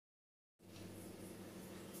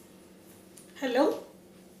Hello.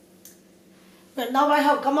 Well, now I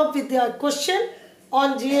have come up with a question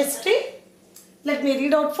on GST. Let me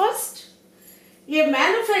read out first. A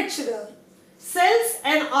manufacturer sells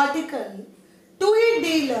an article to a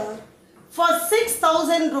dealer for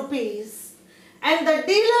 6,000 rupees and the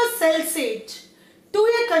dealer sells it to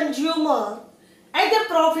a consumer at a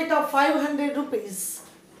profit of 500 rupees.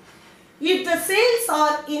 If the sales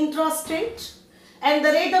are intrastate and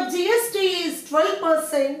the rate of GST is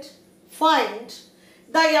 12%, find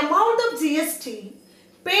the amount of GST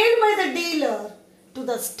paid by the dealer to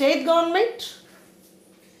the state government,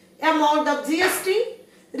 amount of GST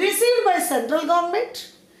received by central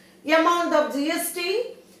government, amount of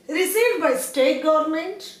GST received by state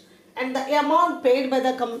government, and the amount paid by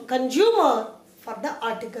the consumer for the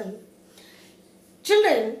article.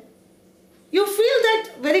 Children, you feel that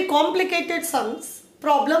very complicated sums,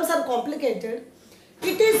 problems are complicated.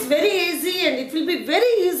 It is very easy and it will be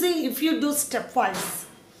very easy if you do stepwise.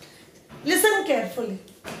 Listen carefully.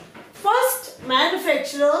 First,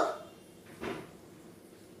 manufacturer.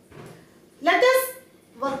 Let us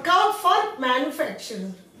work out for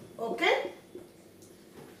manufacturer. Okay?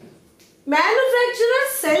 Manufacturer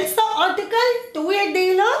sells the article to a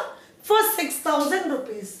dealer for 6,000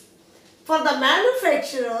 rupees. For the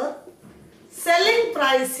manufacturer, selling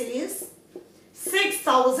price is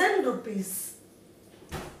 6,000 rupees.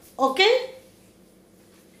 Okay?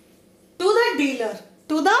 To the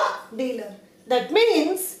dealer. That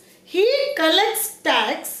means he collects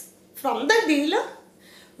tax from the dealer.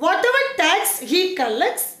 Whatever tax he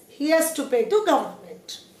collects, he has to pay to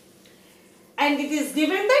government. And it is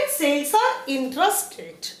given that sales are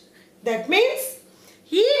intrastate. That means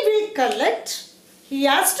he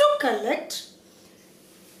has to collect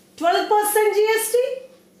 12% GST,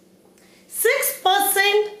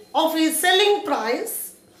 6% of his selling price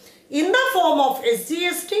in the form of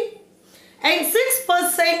SGST and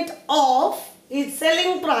 6% of his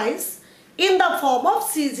selling price in the form of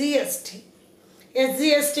CGST.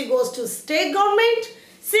 SGST goes to state government,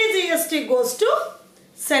 CGST goes to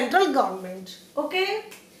central government. Okay?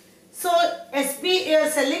 So,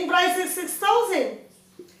 selling price is 6,000.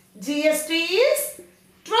 GST is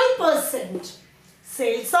 12%.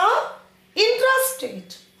 Sales are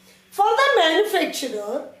intrastate. For the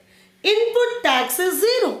manufacturer, input tax is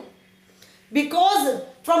 0. Because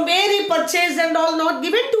from where he purchased and all not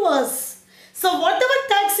given to us. So whatever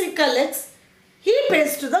tax he collects, he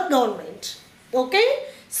pays to the government. Okay?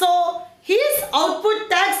 So his output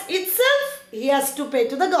tax itself, he has to pay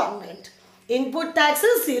to the government. Input tax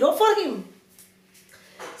is 0 for him.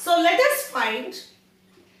 So let us find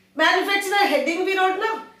manufacturer heading we wrote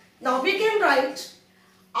now. Now we can write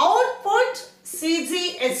output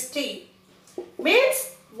CGST.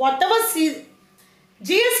 Means whatever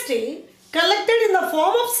GST collected in the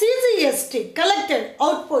form of CGST, collected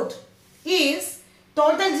output is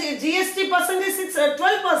total GST percentage is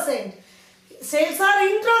 12%. Sales are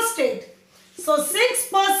intrastate. So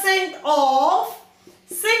 6% of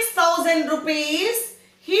 6,000 rupees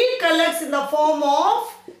he collects in the form of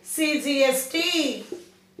CGST.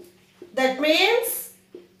 That means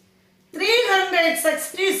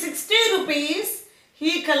 360 rupees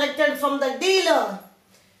he collected from the dealer.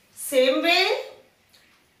 Same way,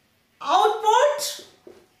 output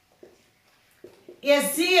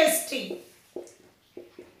SGST.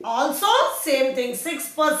 Also same thing,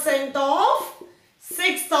 6% of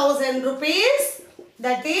 6,000 rupees,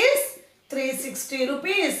 that is 360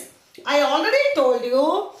 rupees. I already told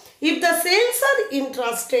you, if the sales are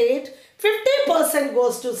intrastate, 50%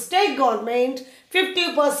 goes to state government,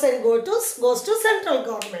 50% goes to central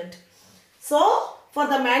government. So, for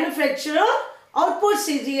the manufacturer, output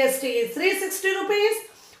CGST is 360 rupees.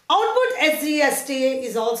 Output SGST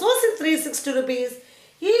is also 360 rupees.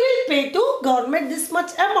 He will pay to government this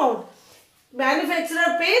much amount.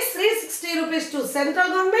 Manufacturer pays 360 rupees to central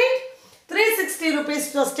government, 360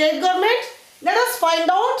 rupees to state government. Let us find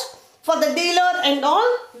out for the dealer and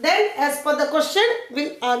all. Then as per the question,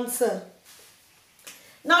 we'll answer.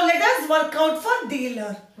 Now let us work out for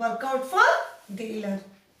dealer.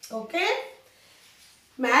 Okay.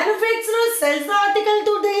 Manufacturer sells the article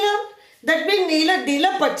to dealer. That means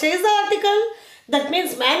dealer purchases the article. That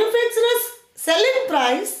means manufacturer's selling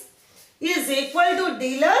price is equal to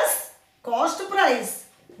dealer's cost price.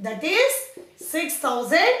 That is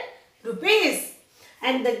 6,000 rupees.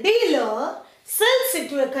 And the dealer sells it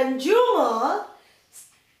to a consumer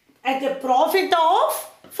at a profit of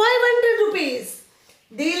 500 rupees.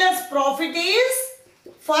 Dealer's profit is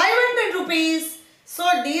 500 rupees. So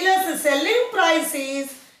dealer's selling price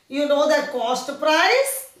is, you know, the cost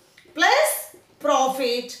price plus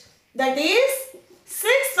profit, that is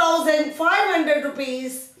 6,500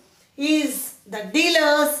 rupees is the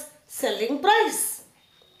dealer's selling price.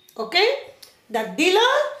 Okay? The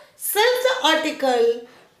dealer sells the article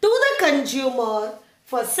to the consumer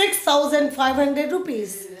for 6,500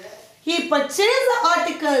 rupees. He purchased the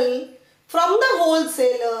article from the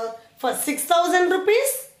wholesaler for 6,000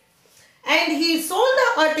 rupees and he sold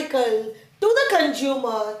the article to the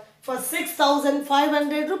consumer for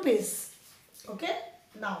 6,500 rupees. Okay?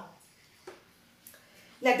 Now,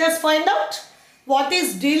 let us find out what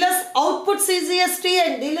is dealer's output CGST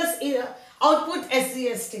and dealer's output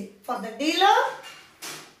SGST. For the dealer,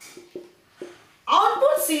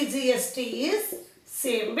 output CGST is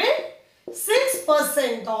same way,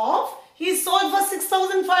 6% off. He sold for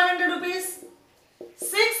 6,500 rupees.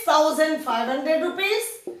 6,500 rupees,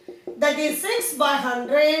 that is 6 by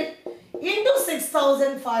 100 into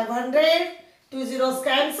 6,500. 2 zeros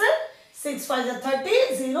cancel. 6 5 is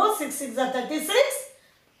 30, 0, 6 6 is 36,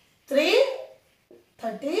 3,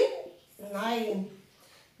 39.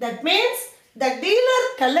 That means the dealer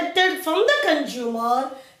collected from the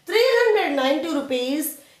consumer 390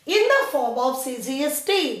 rupees in the form of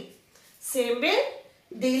CGST. Same way,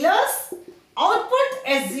 dealer's output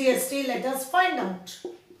SGST, let us find out.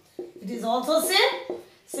 It is also same,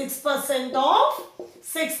 6% off,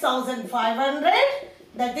 6,500,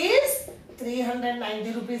 that is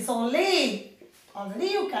 390 rupees only. Already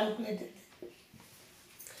you calculated.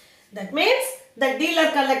 That means the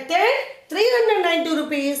dealer collected 390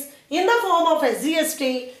 rupees in the form of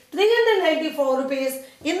SGST, 394 rupees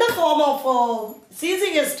in the form of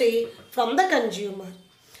CGST from the consumer.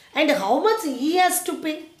 And how much he has to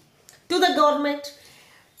pay to the government?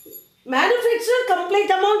 Manufacturer complete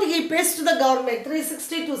amount he pays to the government,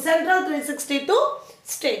 360 to central, 360 to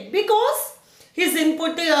state, because his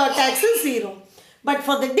input tax is 0. But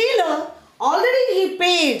for the dealer, already he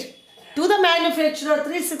paid to the manufacturer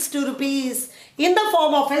 360 rupees in the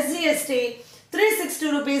form of SGST,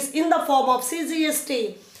 360 rupees in the form of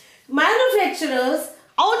CGST. Manufacturer's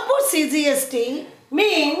output CGST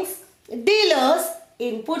means dealer's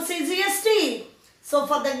input CGST. So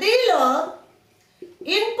for the dealer,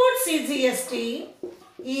 input CGST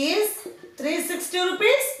is 360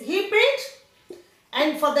 rupees he paid,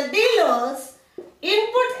 and for the dealer's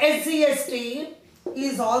input SGST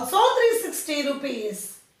is also 360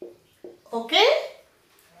 rupees. Okay?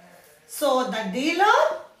 So the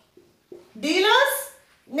dealer's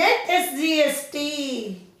net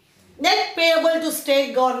SGST, net payable to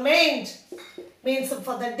state government, means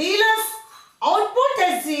for the dealer's output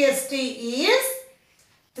SGST is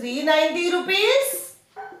 390 rupees.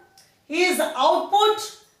 His input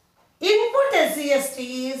SGST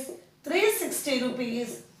is 360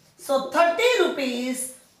 rupees. So 30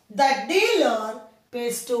 rupees the dealer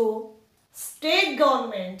pays to state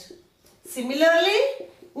government. Similarly,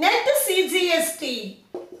 net CGST,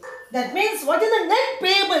 that means what is the net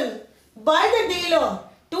payable by the dealer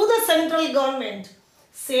to the central government.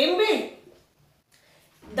 Same way,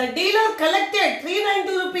 the dealer collected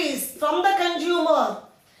 390 rupees from the consumer.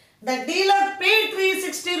 The dealer paid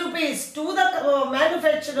 360 rupees to the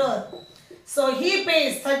manufacturer. So he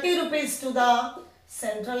pays 30 rupees to the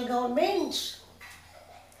central government.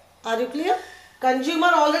 Are you clear?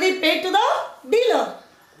 Consumer already paid to the dealer.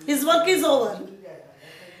 His work is over.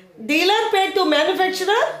 Dealer paid to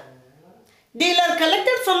manufacturer. Dealer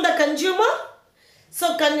collected from the consumer.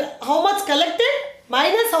 So how much collected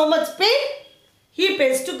minus how much paid, he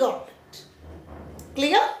pays to government.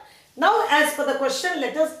 Clear? Now as per the question,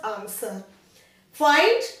 let us answer.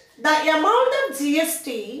 Find the amount of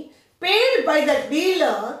GST paid by the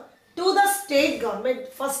dealer to the state government.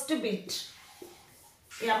 First bit.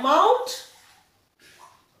 Amount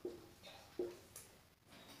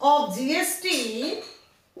of GST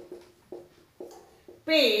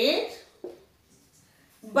paid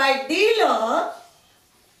by dealer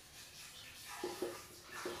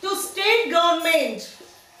to state government.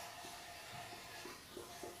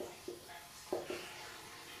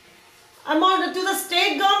 Amount to the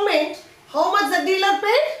state government, how much the dealer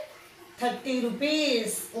paid? 30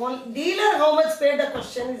 rupees. Dealer how much paid, the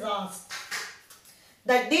question is asked.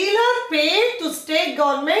 The dealer paid to state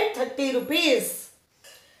government 30 rupees.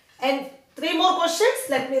 And 3 more questions,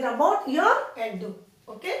 let me rub out here and do.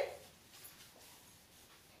 Okay.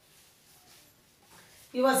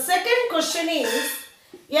 Your second question is,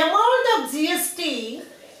 amount of GST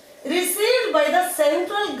received by the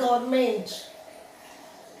central government.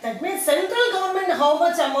 That means central government how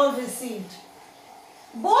much amount received?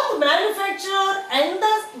 Both manufacturer and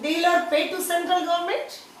the dealer pay to central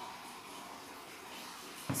government.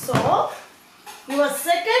 So, your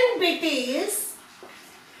second bit is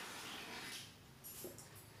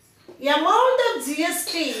amount of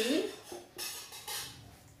GST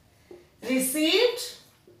received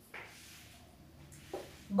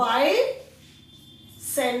by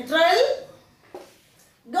central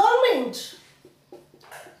government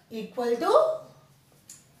equal to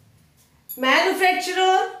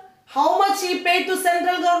manufacturer, how much he paid to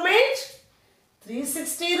central government?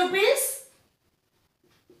 360 rupees.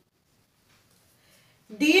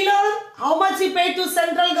 Dealer, how much he paid to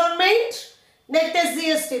central government? Net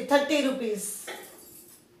GST 30 rupees.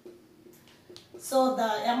 So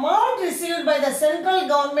the amount received by the central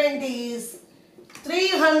government is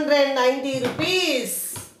 390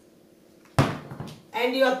 rupees.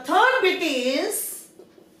 And your third bit is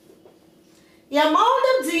the amount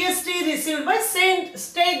of GST received by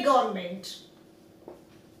state government.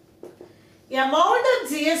 The amount of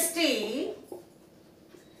GST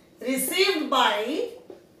received by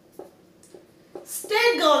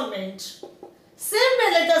state government. Same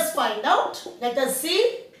way, let us find out. Let us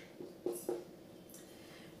see.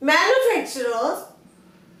 Manufacturers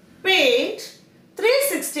paid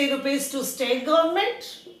 360 rupees to state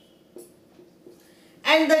government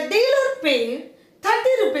and the dealer paid 30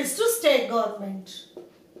 rupees to state government.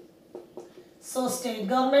 So state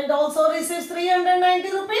government also receives 390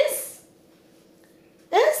 rupees.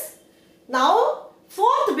 Yes. Now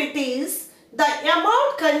fourth bit is the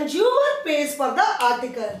amount consumer pays for the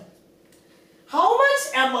article. How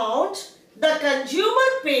much amount the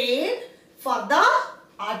consumer paid for the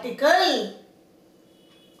article?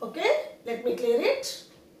 Okay, let me clear it.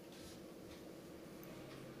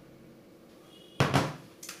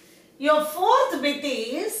 Your fourth bit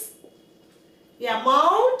is the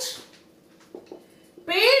amount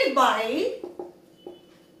paid by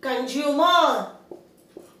consumer.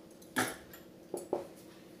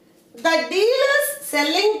 The dealer's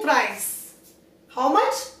selling price. How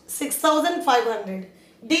much? 6,500.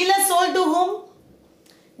 Dealer sold to whom?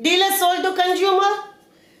 Dealer sold to consumer.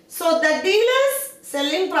 So the dealer's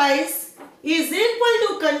selling price is equal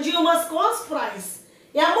to consumer's cost price.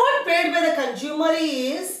 The amount paid by the consumer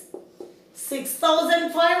is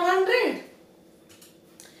 6,500.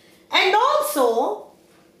 And also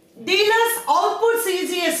dealer's output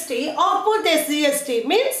CGST, output SGST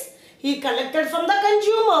means he collected from the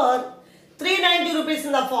consumer 390 rupees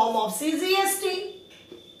in the form of CGST,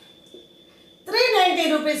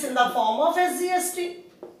 390 rupees in the form of SGST.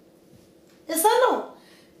 Yes or no?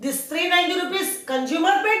 This 390 rupees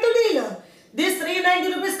consumer paid to dealer. This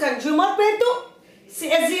 390 rupees consumer paid to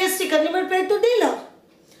SGST, consumer paid to dealer.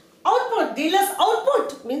 Output, dealer's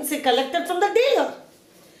output means he collected from the dealer.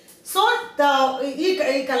 So he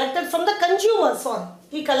collected from the consumer, sorry.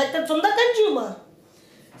 He collected from the consumer.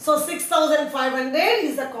 So 6,500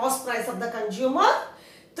 is the cost price of the consumer.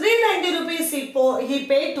 390 rupees he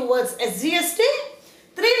paid towards SGST.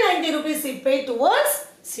 390 rupees he paid towards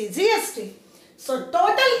CGST. So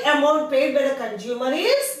total amount paid by the consumer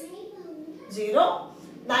is 0,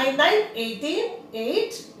 9, 9, 18,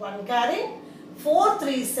 8, 1 carrying, 4,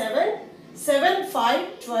 3, 7, 7,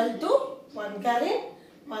 5, 12, 2, 1 carrying,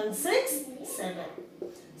 1, 6, 7.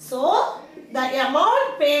 So the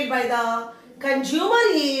amount paid by the consumer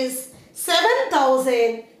is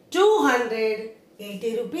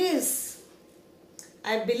 7,280 rupees.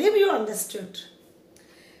 I believe you understood.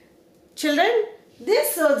 Children,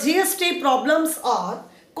 these GST problems are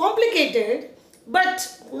complicated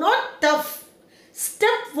but not tough.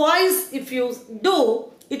 Stepwise, if you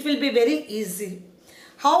do, it will be very easy.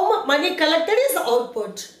 How money collected is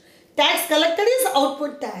output. Tax collected is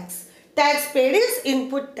output tax. Tax paid is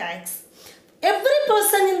input tax. Every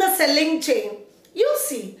person in the selling chain, you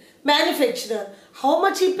see, manufacturer, how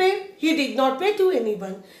much he paid? He did not pay to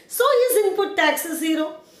anyone. So his input tax is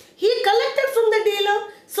 0. He collected from the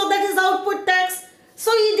dealer, so that is output tax.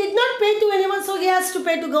 So he did not pay to anyone, so he has to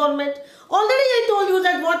pay to government. Already I told you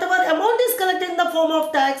that whatever amount is collected in the form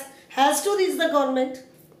of tax has to reach the government.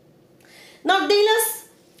 Now dealers,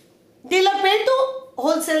 dealer paid to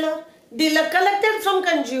wholesaler, dealer collected from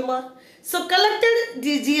consumer. So collected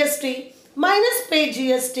the GST minus paid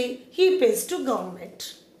GST, he pays to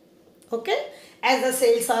government. Okay, as the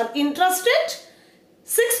sales are interested,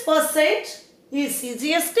 6% is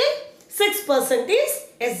CGST, 6% is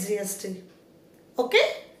SGST.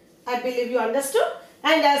 Okay, I believe you understood,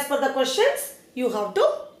 and as per the questions, you have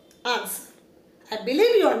to answer. I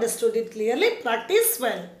believe you understood it clearly. Practice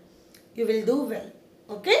well. You will do well.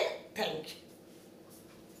 Okay, thank you.